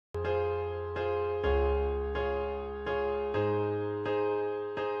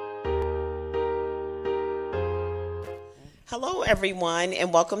Hello, everyone,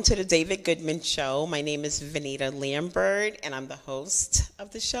 and welcome to the David Goodman Show. My name is Vanita Lambert, and I'm the host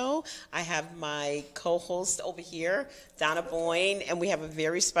of the show. I have my co-host over here, Donna Boyne, and we have a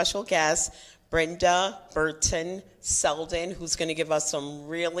very special guest, Brenda Burton Selden, who's going to give us some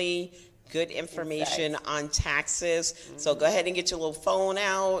really good information on taxes. So go ahead and get your little phone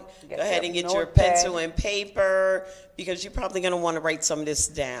out. Go ahead and get your pencil and paper, because you're probably going to want to write some of this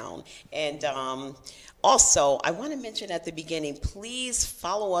down. And also, I want to mention at the beginning, please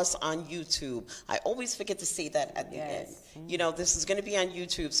follow us on YouTube. I always forget to say that at the end. You know, this is going to be on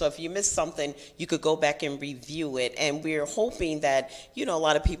YouTube, so if you missed something, you could go back and review it. And we're hoping that, you know, a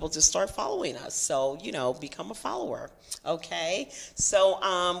lot of people just start following us. So, you know, become a follower. Okay? So,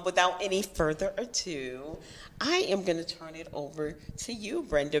 without any further ado, I am going to turn it over to you,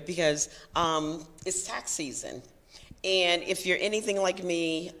 Brenda, because it's tax season. And if you're anything like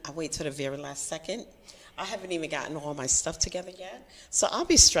me, I wait till the very last second. I haven't even gotten all my stuff together yet. So I'll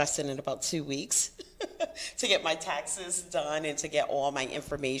be stressing in about 2 weeks to get my taxes done and to get all my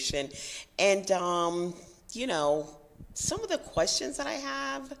information. And, you know, some of the questions that I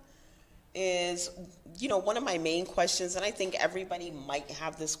have is, you know, one of my main questions, and I think everybody might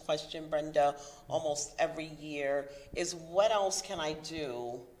have this question, Brenda, almost every year, is what else can I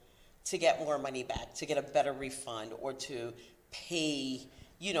do to get more money back, to get a better refund, or to pay,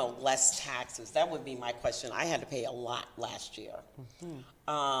 you know, less taxes? That would be my question. I had to pay a lot last year.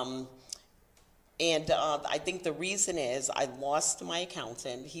 I think the reason is I lost my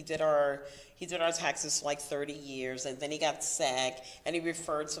accountant. He did our taxes for like 30 years, and then he got sick, and he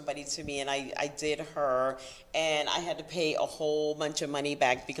referred somebody to me, and I did her, and I had to pay a whole bunch of money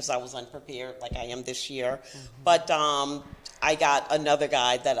back because I was unprepared, like I am this year. But I got another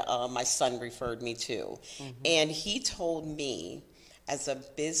guy that my son referred me to, and he told me, as a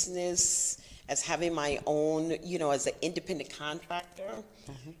business, as having my own, you know, as an independent contractor,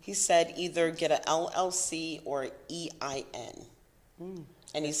 he said either get an LLC or EIN.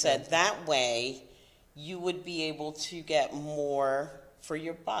 And he said that way you would be able to get more for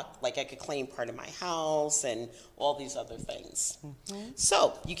your buck. Like I could claim part of my house and all these other things.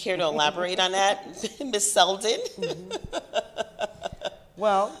 So, you care to elaborate on that, Ms. Selden?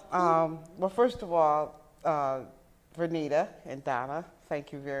 Well, first of all, Vernita and Donna,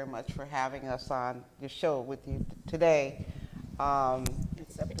 thank you very much for having us on your show with you today.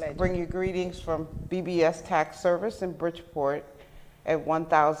 It's a pleasure. Bring you greetings from BBS Tax Service in Bridgeport at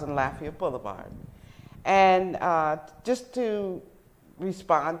 1000 Lafayette Boulevard. And just to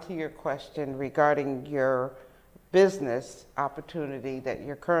respond to your question regarding your business opportunity that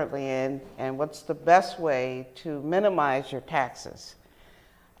you're currently in and what's the best way to minimize your taxes.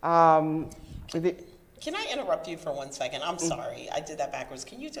 Can I interrupt you for 1 second? I'm sorry, I did that backwards.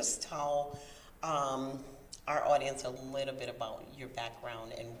 Can you just tell our audience a little bit about your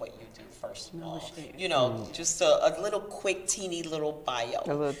background and what you do first of all? You know, just a little quick, teeny little bio.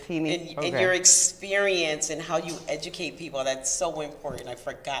 A little teeny, and your experience and how you educate people. That's so important. I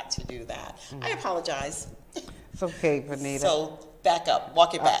forgot to do that. I apologize. It's okay, Vanita. So back up,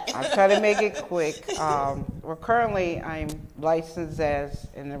 walk it back. I'll try to make it quick. Well, currently I'm licensed as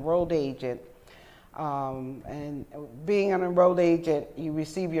an enrolled agent. And being an enrolled agent, you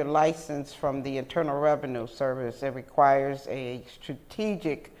receive your license from the Internal Revenue Service. It requires a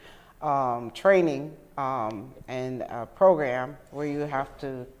strategic training and program where you have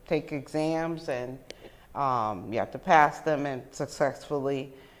to take exams and you have to pass them and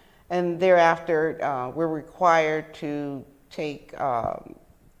successfully. And thereafter, we're required to take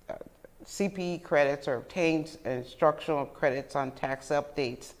CPE credits or obtain instructional credits on tax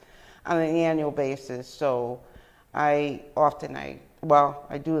updates on an annual basis. So I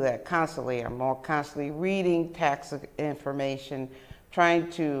do that constantly. I'm constantly reading tax information, trying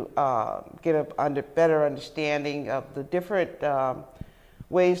to get a better understanding of the different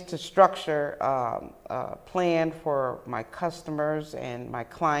ways to structure a plan for my customers and my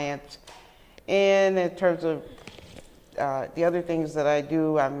clients. And in terms of the other things that I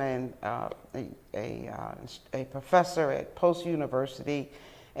do, I'm a professor at Post University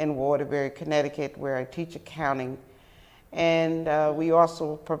in Waterbury, Connecticut, where I teach accounting. And we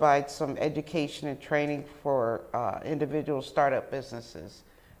also provide some education and training for individual startup businesses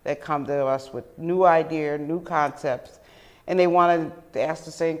that come to us with new ideas, new concepts, and they want to ask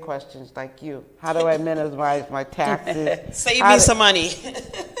the same questions like you. How do I minimize my taxes? Save me some money.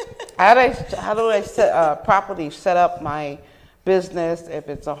 How do I properly set up my business, if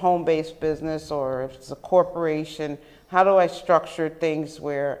it's a home-based business or if it's a corporation? How do I structure things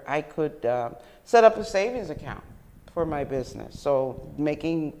where I could set up a savings account for my business? So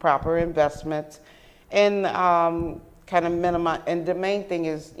making proper investments and kind of minimize, and the main thing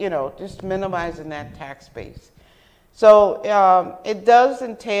is, you know, just minimizing that tax base. So it does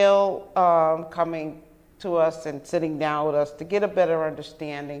entail coming to us and sitting down with us to get a better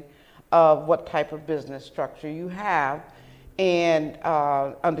understanding of what type of business structure you have and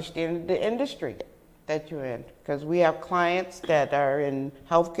understanding the industry that you're in. Because we have clients that are in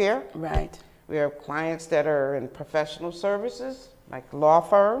healthcare. Right. We have clients that are in professional services, like law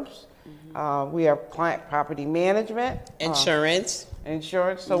firms. We have client property management. Insurance.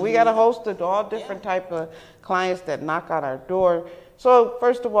 Insurance. So we got a host of all different type of clients that knock on our door. So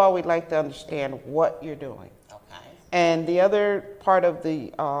first of all, we'd like to understand what you're doing. Okay. And the other part of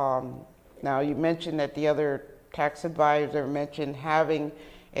the, now you mentioned that the other tax advisor mentioned having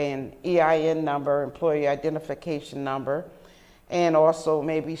an EIN number, employee identification number, and also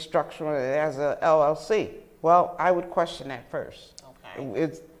maybe structuring it as a LLC. Well, I would question that first. Okay.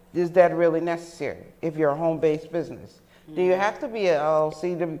 Is that really necessary if you're a home-based business? Do you have to be an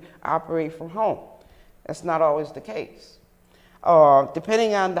LLC to operate from home? That's not always the case.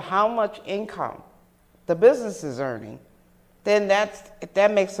 Depending on how much income the business is earning, then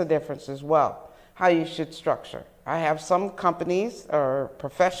that makes a difference as well, how you should structure. I have some companies or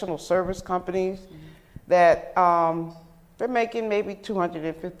professional service companies that they're making maybe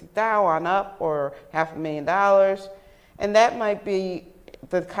 $250,000 on up or $500,000, and that might be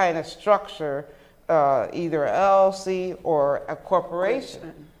the kind of structure, either an LLC or a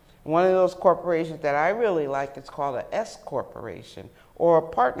corporation. One of those corporations that I really like is called an S corporation or a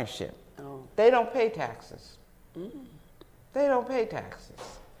partnership. Oh. They don't pay taxes. They don't pay taxes.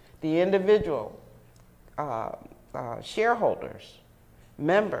 The individual shareholders,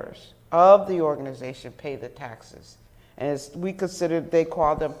 members of the organization pay the taxes. And they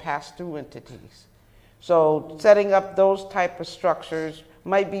call them pass-through entities. So setting up those type of structures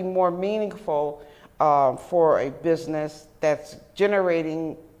might be more meaningful for a business that's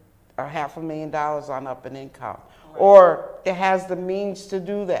generating $500,000 on up in income, or it has the means to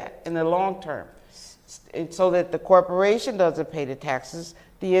do that in the long term, so that the corporation doesn't pay the taxes,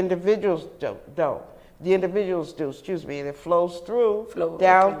 the individuals don't. The individuals do, excuse me, and it flows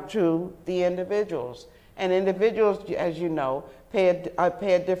down to the individuals. And individuals, as you know, pay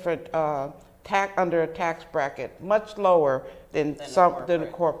a different tax under a tax bracket, much lower than the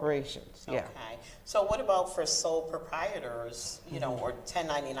corporations. Yeah. Okay. So what about for sole proprietors, you know, or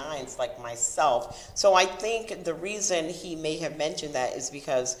 1099s like myself? So I think the reason he may have mentioned that is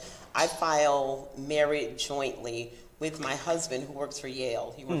because I file married jointly with my husband, who works for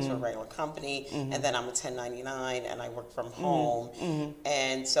Yale. He works for a regular company, and then I'm a 1099 and I work from home.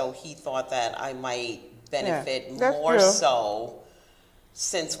 And so he thought that I might benefit more so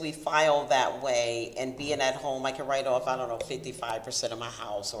since we file that way, and being at home, I can write off, I don't know, 55% of my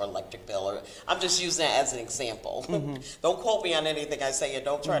house or electric bill. Or I'm just using that as an example. Don't quote me on anything I say, and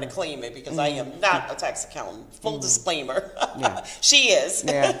don't try to claim it, because I am not a tax accountant. Full disclaimer. She is.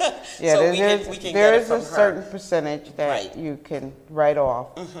 Yeah. So we can there get it is from a certain percentage that you can write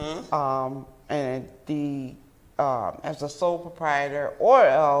off. And as a sole proprietor or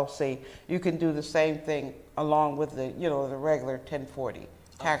LLC, you can do the same thing along with the regular 1040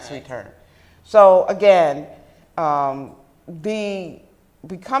 tax return. So again,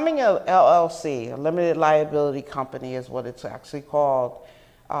 becoming a LLC, a limited liability company, is what it's actually called.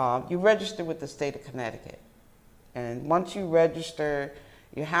 You register with the state of Connecticut, and once you register,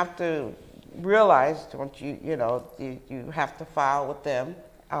 you have to realize once you have to file with them,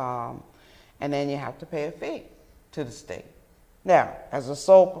 and then you have to pay a fee to the state. Now, as a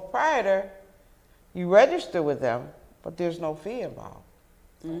sole proprietor, you register with them, but there's no fee involved.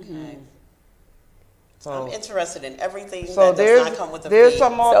 Okay. So I'm interested in everything that does not come with a fee. There's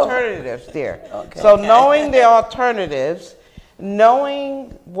some alternatives there. Okay. So knowing the alternatives, knowing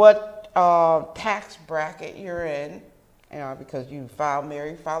what tax bracket you're in, because you file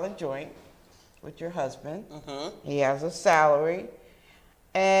a joint with your husband. He has a salary.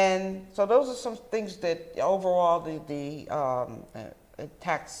 And so those are some things that overall the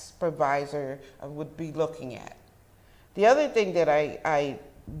tax supervisor would be looking at. The other thing that I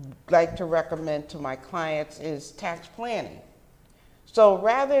like to recommend to my clients is tax planning. So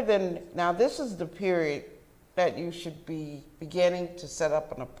rather than, now this is the period that you should be beginning to set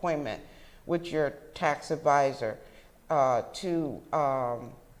up an appointment with your tax advisor to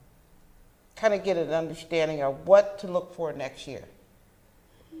kind of get an understanding of what to look for next year.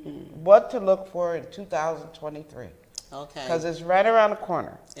 What to look for in 2023. Okay. Because it's right around the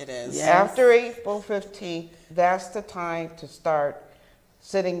corner. It is. Yes. After April 15th, that's the time to start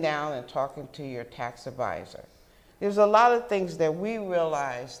sitting down and talking to your tax advisor. There's a lot of things that we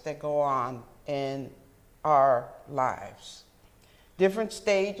realize that go on in our lives. Different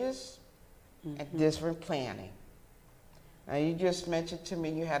stages and different planning. Now, you just mentioned to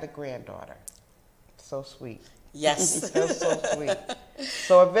me you had a granddaughter. So sweet. Yes. That's so sweet.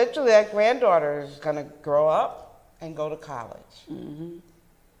 So eventually that granddaughter is going to grow up and go to college.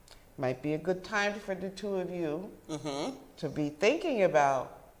 Might be a good time for the two of you to be thinking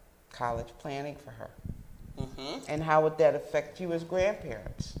about college planning for her. And how would that affect you as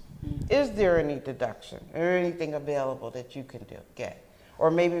grandparents? Is there any deduction or anything available that you can get? Or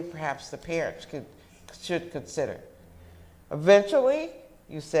maybe perhaps the parents should consider. Eventually,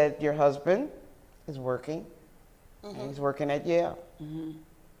 you said your husband is working, and he's working at Yale.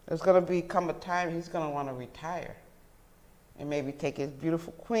 There's going to become a time he's going to want to retire and maybe take his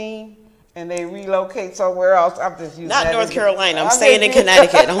beautiful queen and they relocate somewhere else. I'm just using Not that North as Carolina. I'm staying in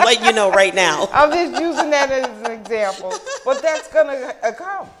Connecticut. I'm letting you know right now. I'm just using that as an example. But that's going to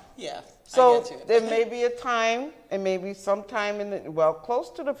come. Yeah. So there may be a time, and maybe sometime in the, well, close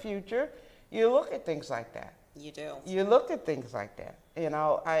to the future, you look at things like that. You do. You look at things like that. You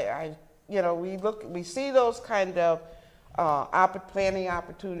know, we see those kind of planning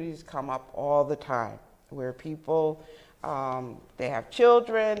opportunities come up all the time, where people, they have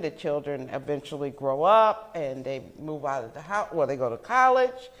children, the children eventually grow up, and they move out of the house, well, they go to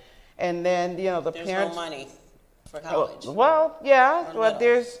college, and then, you know, There's parents. no money for college. Well, yeah, but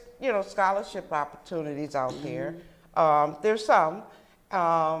there's, you know, scholarship opportunities out there. There's some,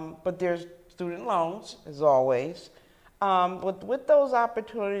 but there's student loans, as always. But with those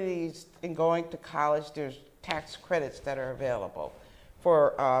opportunities in going to college, there's tax credits that are available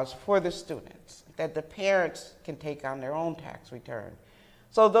for the students that the parents can take on their own tax return.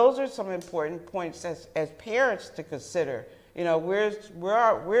 So those are some important points as parents to consider. You know, where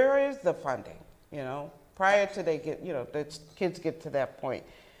is the funding? You know, prior to they get, you know, the kids get to that point,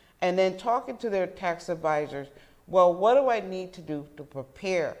 and then talking to their tax advisors. Well, what do I need to do to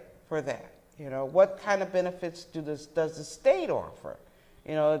prepare for that? You know, what kind of benefits does the state offer?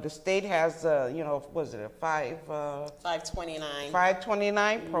 You know, the state has, you know, was it a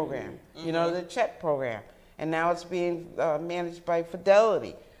 529 program, you know, the CHET program. And now it's being managed by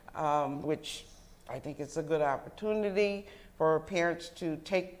Fidelity, which I think it's a good opportunity for parents to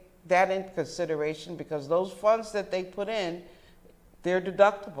take that into consideration, because those funds that they put in, they're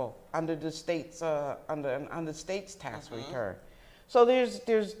deductible under the state's, on the state's tax return. So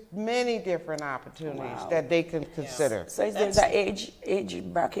there's many different opportunities that they can consider. So is there the age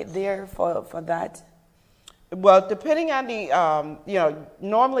bracket there for that? Well, depending on the, you know,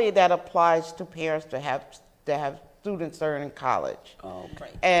 normally that applies to parents to have students that are in college. Oh,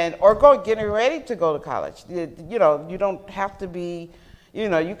 right. And, or getting ready to go to college. You know, you don't have to be, you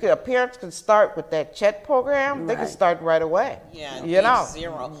know, parents can start with that CHET program. They can start right away. Yeah, you know.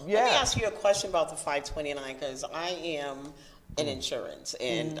 0. Yeah. Let me ask you a question about the 529, because I am in insurance,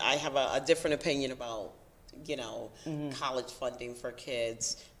 and I have a different opinion about, you know, college funding for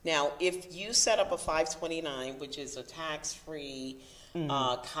kids. Now, if you set up a 529, which is a tax-free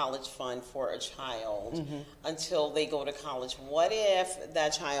college fund for a child until they go to college, what if that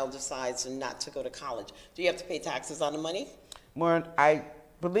child decides not to go to college? Do you have to pay taxes on the money? Well, I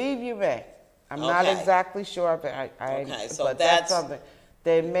believe you may. I'm not exactly sure, but so that's something.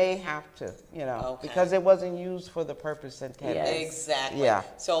 They may have to, you know, because it wasn't used for the purpose intended. Yes. Exactly. Yeah.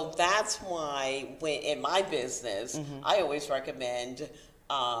 So that's why when in my business, I always recommend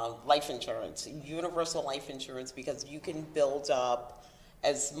life insurance, universal life insurance, because you can build up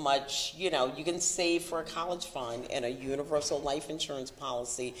as much, you know, you can save for a college fund and a universal life insurance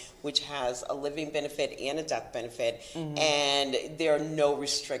policy, which has a living benefit and a death benefit, and there are no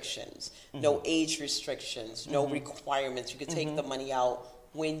restrictions, no age restrictions, no requirements. You can take the money out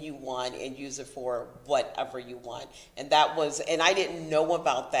when you want and use it for whatever you want. And that was, and I didn't know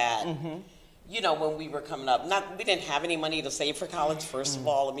about that. You know, when we were coming up, we didn't have any money to save for college. First of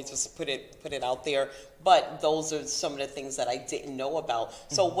all, let me just put it out there. But those are some of the things that I didn't know about.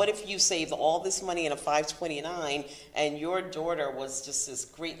 So what if you saved all this money in a 529, and your daughter was just this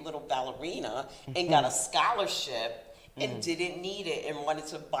great little ballerina and got a scholarship and didn't need it and wanted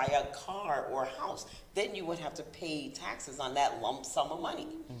to buy a car or a house? Then you would have to pay taxes on that lump sum of money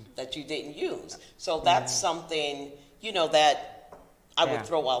that you didn't use. So that's something, you know, that I would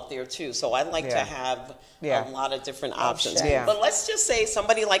throw out there too. So I like to have a lot of different options. But let's just say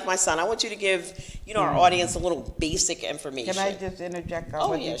somebody like my son, I want you to give, you know, our audience a little basic information. Can I just interject on Oh,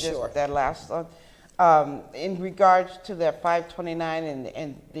 what yeah, you just, sure. that last one? In regards to that 529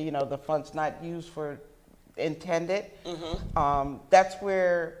 and you know, the funds not used for intended, that's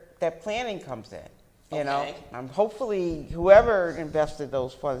where that planning comes in. You know, Okay. hopefully whoever invested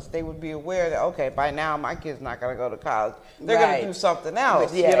those funds, they would be aware that, okay, by now my kid's not going to go to college. They're going Right. to do something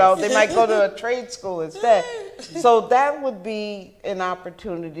else. Yes. You know, they might go to a trade school instead. So that would be an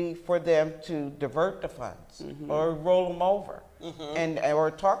opportunity for them to divert the funds or roll them over and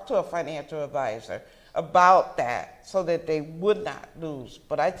or talk to a financial advisor about that so that they would not lose.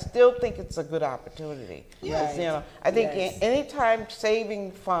 But I still think it's a good opportunity. Right. You know, I think Yes. anytime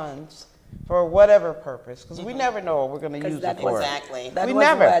saving funds for whatever purpose, because we never know what we're going to use it for. Exactly. That We was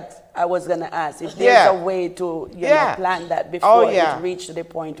never. what I was going to ask. If there's Yeah. a way to Yeah. plan that Oh, before yeah. it reached the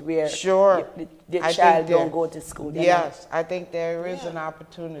point where Sure. the I think child there- don't go to school. they're Yes, I think there is an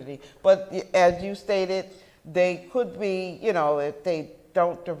opportunity. But as you stated, they could be, you know, if they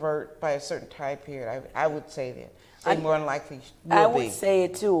don't divert by a certain time period, I would say that they And more than likely not- I will would be. say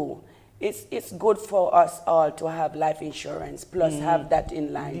too, it's good for us all to have life insurance plus have that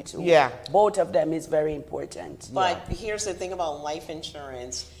in line too. Yeah. Both of them is very important. But here's the thing about life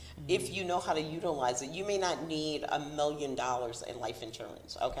insurance. If you know how to utilize it, you may not need $1 million in life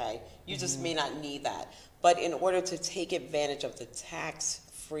insurance, okay? You just may not need that. But in order to take advantage of the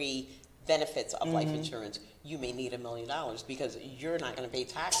tax-free benefits of life insurance, you may need $1 million because you're not going to pay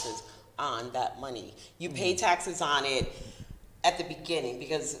taxes on that money. You pay taxes on it at the beginning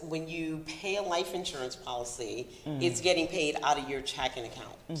because when you pay a life insurance policy, it's getting paid out of your checking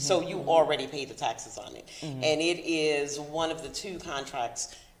account. So you already paid the taxes on it. And it is one of the 2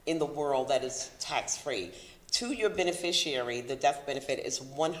 contracts in the world that is tax-free. To your beneficiary, the death benefit is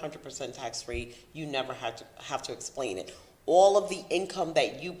 100% tax-free. You never have to explain it. All of the income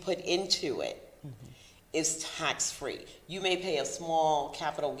that you put into it is tax-free. You may pay a small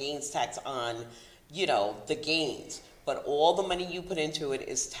capital gains tax on, you know, the gains, but all the money you put into it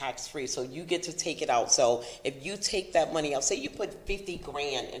is tax-free, so you get to take it out. So if you take that money out, say you put 50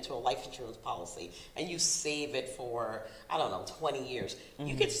 grand into a life insurance policy and you save it for, I don't know, 20 years,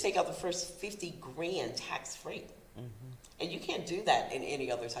 you get to take out the first 50 grand tax-free. And you can't do that in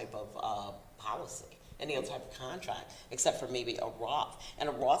any other type of policy, any other type of contract, except for maybe a Roth. And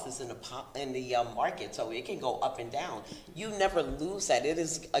a Roth is in the market, so it can go up and down. You never lose that. It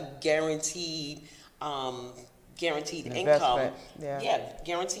is a guaranteed income. Investment, yeah.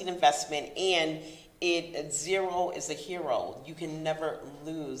 Guaranteed investment, and zero is a hero. You can never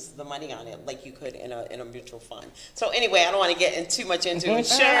lose the money on it like you could in a mutual fund. So anyway, I don't want to get too much into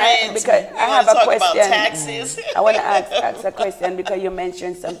insurance. Because We I want have to a talk question. about taxes. I want to ask a question because you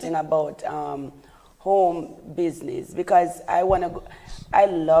mentioned something about home business. Because I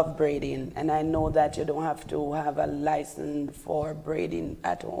love braiding, and I know that you don't have to have a license for braiding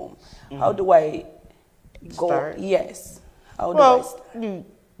at home. How do I go? Start? Yes. How do I start?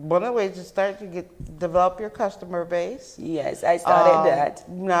 One of the ways to start, you develop your customer base. Yes, I started that.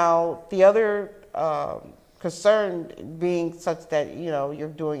 Now, the other concern being such that, you know, you're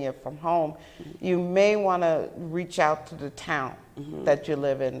doing it from home, you may want to reach out to the town that you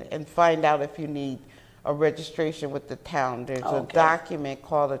live in and find out if you need a registration with the town. There's a document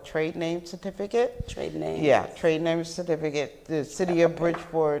called a trade name certificate. Trade name. Yeah, trade name certificate. The city of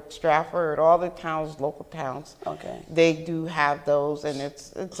Bridgeport, Stratford, all the towns, local towns. Okay. They do have those, and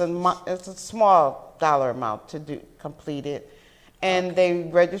it's a small dollar amount to complete it, and they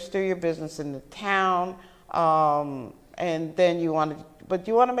register your business in the town, and then you want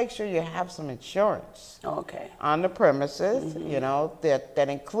to make sure you have some insurance. Okay. On the premises, you know, that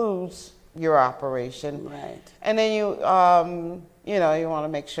includes your operation. Right. And then you know, you want to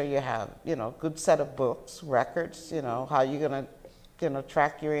make sure you have, you know, good set of books, records, you know, how you're going to, you know,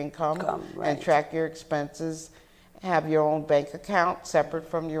 track your income Right. and track your expenses, have your own bank account separate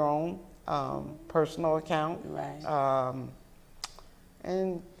from your own personal account. Right.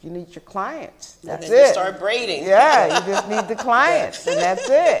 And you need your clients. That's And then it. you start braiding. Yeah, you just need the clients, and that's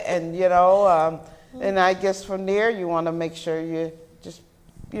it. And you know, and I guess from there you want to make sure you just,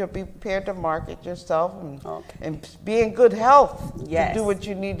 you know, be prepared to market yourself and be in good health Yes. to do what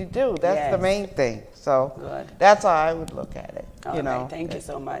you need to do. That's the Yes. main thing. So Good. that's how I would look at it. Okay, You know, thank you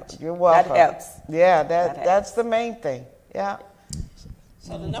so much. You're welcome. That helps. Yeah, That that's helps. the main thing. Yeah.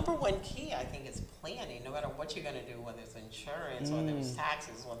 So the number one key, I think, is planning. No matter what you're going to do, whether it's insurance, whether it's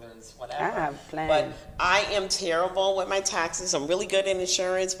taxes, whether it's whatever. I have planned. But I am terrible with my taxes. I'm really good in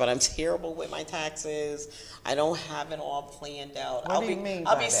insurance, but I'm terrible with my taxes. I don't have it all planned out. What do you mean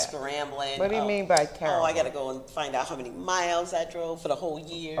I'll by be that? scrambling. What do you mean by Oh, terrible? I got to go and find out how many miles I drove for the whole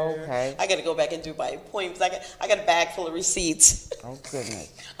year. Okay. I got to go back and do my appointments. I got a bag full of receipts. Oh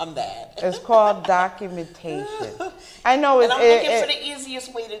goodness. I'm bad. It's called documentation. I know And it's. I'm looking for the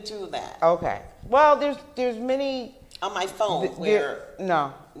easiest way to do that. Okay. Well, there's many. On my phone, There- where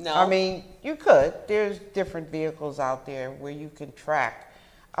no, No? I mean, you could. There's different vehicles out there where you can track,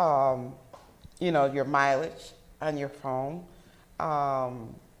 your mileage on your phone.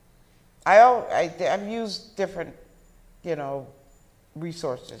 I've used different,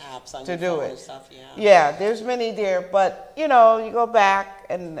 resources Apps on to your do phone it. and stuff, yeah. Yeah, there's many there, but you go back,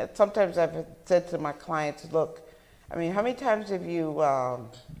 and sometimes I've said to my clients, look, I mean, how many times do you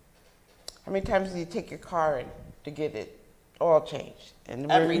take your car in to get it oil changed? And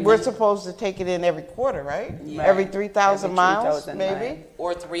we're supposed to take it in every quarter, right? Yeah. Every 3,000 miles, 3,000 maybe? miles.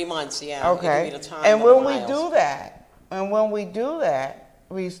 Or 3 months, yeah. Okay. It give you the time And of the when we miles. do that,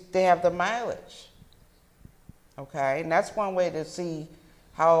 they have the mileage. Okay, and that's one way to see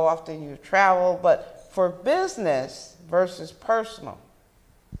how often you travel. But for business versus personal,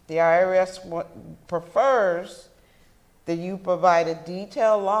 the IRS prefers that you provide a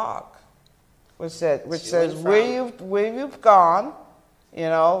detailed log, which says where you've gone.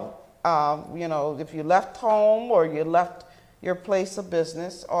 If you left home or you left your place of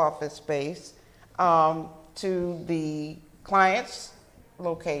business, office space, to the client's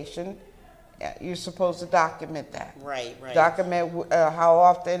location. You're supposed to document that. Right. Document how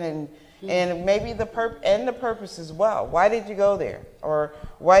often and maybe the purpose as well. Why did you go there? Or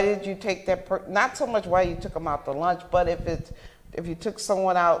why did you take that? Not so much why you took them out to lunch, but if you took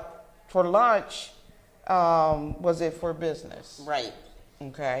someone out for lunch, was it for business? Right.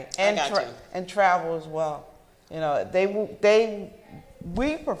 Okay. And travel as well.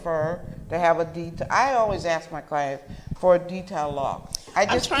 We prefer to have a detail. I always ask my clients for a detailed log.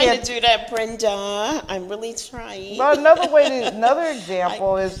 I'm trying to do that, Brenda. I'm really trying. Well, another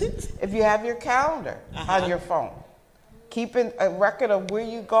example is if you have your calendar on your phone, keeping a record of where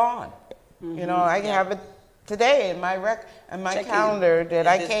you've gone. I have it today in my calendar that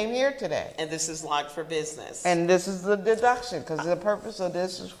I came here today. And this is logged for business. And this is the deduction because the purpose of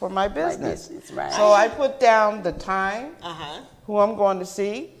this is for my business. Right. So I put down the time, who I'm going to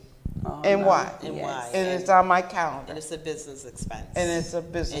see, and why. And why. And it's on my calendar. And it's a business expense. And it's a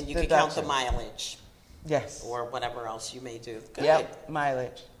business And you can deduction. count the mileage. Yes. Or whatever else you may do. Good. Yep,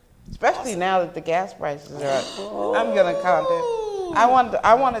 mileage. Especially now that the gas prices are up. I'm gonna count it. I want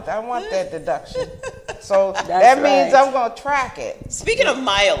that deduction. So that means I'm gonna track it. Speaking of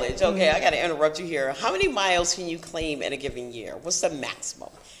mileage, okay, I gotta interrupt you here. How many miles can you claim in a given year? What's the maximum?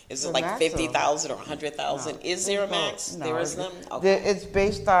 Is it like 50,000 or 100,000? Is there a max? No, there is none? Okay. It's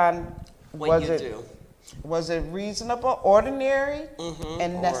based on What you do. Was it reasonable, ordinary,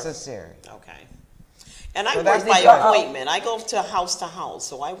 and necessary? Okay. And I So work that's by the- appointment. I go to house,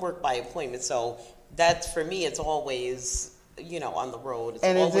 so I work by appointment. So that's, for me, it's always, on the road. It's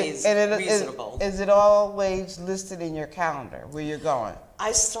always reasonable. Is it always listed in your calendar where you're going?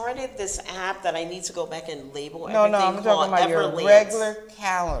 I started this app that I need to go back and label No, everything I'm talking about your Everlinks. regular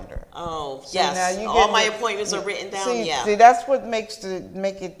calendar. Oh, So now yes. you All get my the- appointments are written down, See, that's what make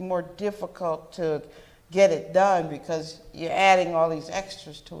it more difficult to get it done because you're adding all these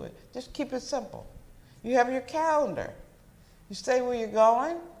extras to it. Just keep it simple. You have your calendar. You say where you're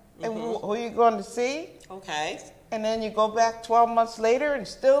going and who you're going to see. Okay. And then you go back 12 months later and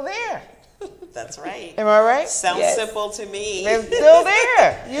still there. That's right. Am I right? Sounds simple to me. It's still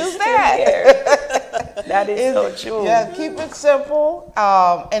there. Use that. That is so true. Yeah, keep it simple,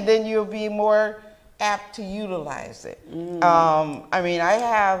 and then you'll be more apt to utilize it. I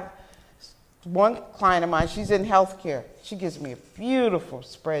have one client of mine, she's in healthcare. She gives me a beautiful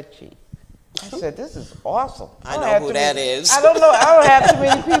spreadsheet. I said, this is awesome. I know who that is. I don't know. I don't have too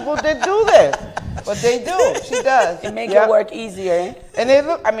many people that do this, but they do. She does. It makes your work easier.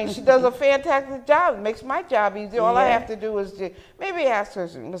 And she does a fantastic job. It makes my job easier. All I have to do is maybe ask her,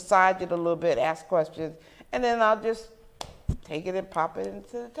 massage it a little bit, ask questions, and then I'll just take it and pop it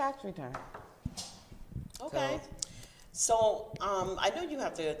into the tax return. Okay. So I know you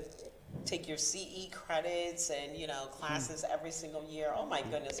have to take your CE credits and classes every single year. Oh my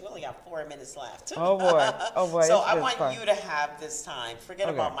goodness, we only got 4 minutes left. Oh boy. So it's I been want fun. you to have this time. Forget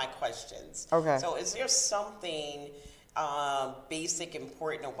about my questions. Okay. So is there something basic,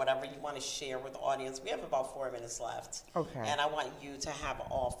 important, or whatever you want to share with the audience? We have about 4 minutes left. Okay. And I want you to have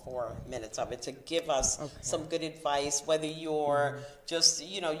all 4 minutes of it to give us some good advice, whether you're just,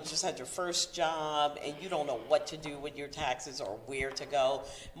 you just had your first job and you don't know what to do with your taxes or where to go.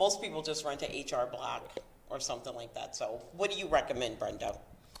 Most people just run to HR Block or something like that. So what do you recommend, Brenda?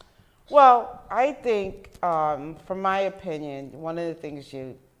 Well, I think, from my opinion, one of the things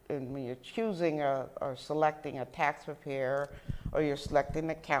when you're choosing or selecting a tax preparer or you're selecting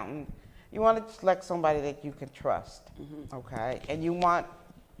an accountant, you want to select somebody that you can trust, okay? And you want,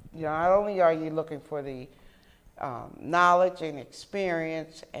 not only are you looking for the knowledge and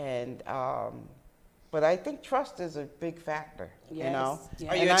experience, and but I think trust is a big factor. Yes, You know, yes.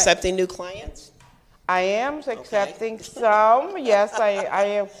 Are you And accepting new clients? I am accepting some. Yes, I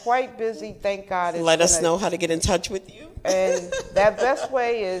am quite busy. Thank God. It's Let us been know how to get in touch with you. And that best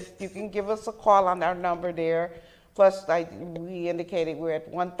way is you can give us a call on our number there. Plus, we indicated we're at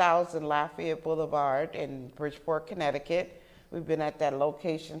 1000 Lafayette Boulevard in Bridgeport, Connecticut. We've been at that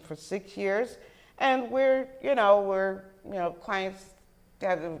location for 6 years, and we're clients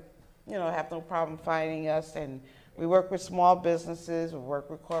that have no problem finding us, and we work with small businesses, we work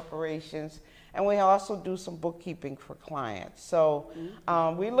with corporations, and we also do some bookkeeping for clients. So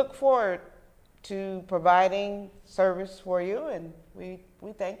we look forward to providing service for you, and we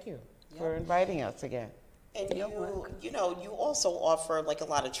thank you for inviting us again. And you also offer like a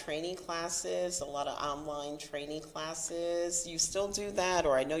lot of training classes, a lot of online training classes. You still do that,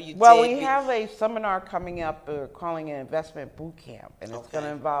 or I know you Well, did. we have a seminar coming up, we're calling it Investment Boot Camp, and it's going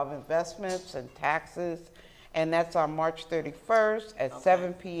to involve investments and taxes, and that's on March 31st at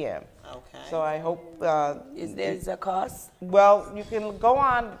 7 p.m. Okay. So I hope. Is there a cost? Well, you can go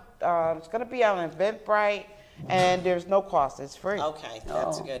on, it's going to be on Eventbrite, and there's no cost, it's free. Okay,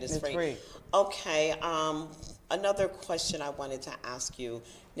 that's good. It's free. Okay. Another question I wanted to ask you.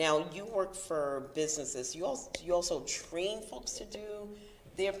 Now, you work for businesses. You also train folks to do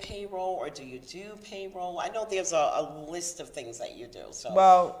their payroll, or do you do payroll? I know there's a list of things that you do. So.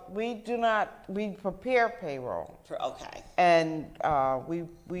 Well, we do not. We prepare payroll. Okay. And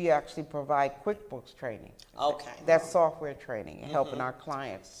we actually provide QuickBooks training. Okay. That's software training, helping our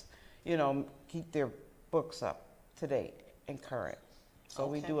clients, keep their books up to date and current. So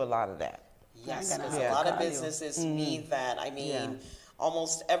we do a lot of that. Yes, because a lot of businesses need that. I mean,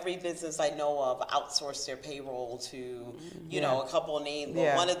 almost every business I know of outsource their payroll to, a couple of names.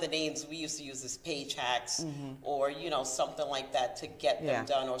 Well, one of the names we used to use is Paychecks, or something like that to get them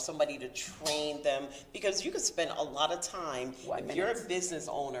done, or somebody to train them, because you could spend a lot of time if you're a business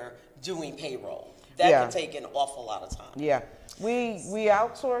owner doing payroll. That can take an awful lot of time. Yeah, we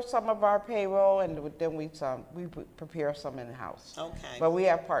outsource some of our payroll, and then we prepare some in house. Okay. But we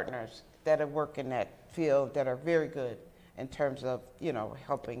have partners that work in that field that are very good in terms of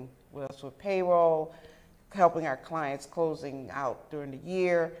helping us with payroll, helping our clients closing out during the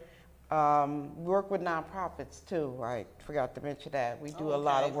year. We work with nonprofits too. I forgot to mention that. We do a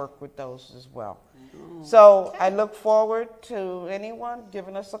lot of work with those as well. So I look forward to anyone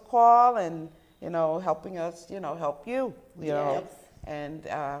giving us a call and helping us, help you, and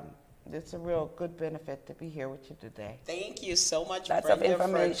it's a real good benefit to be here with you today. Thank you so much, Lots Brenda, of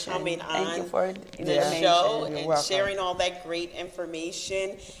information. for coming Thank you on for the show You're and welcome. sharing all that great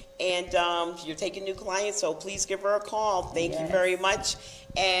information. And you're taking new clients, so please give her a call. Thank you very much.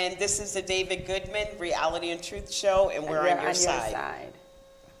 And this is the David Goodman Reality and Truth Show, and we're on your side.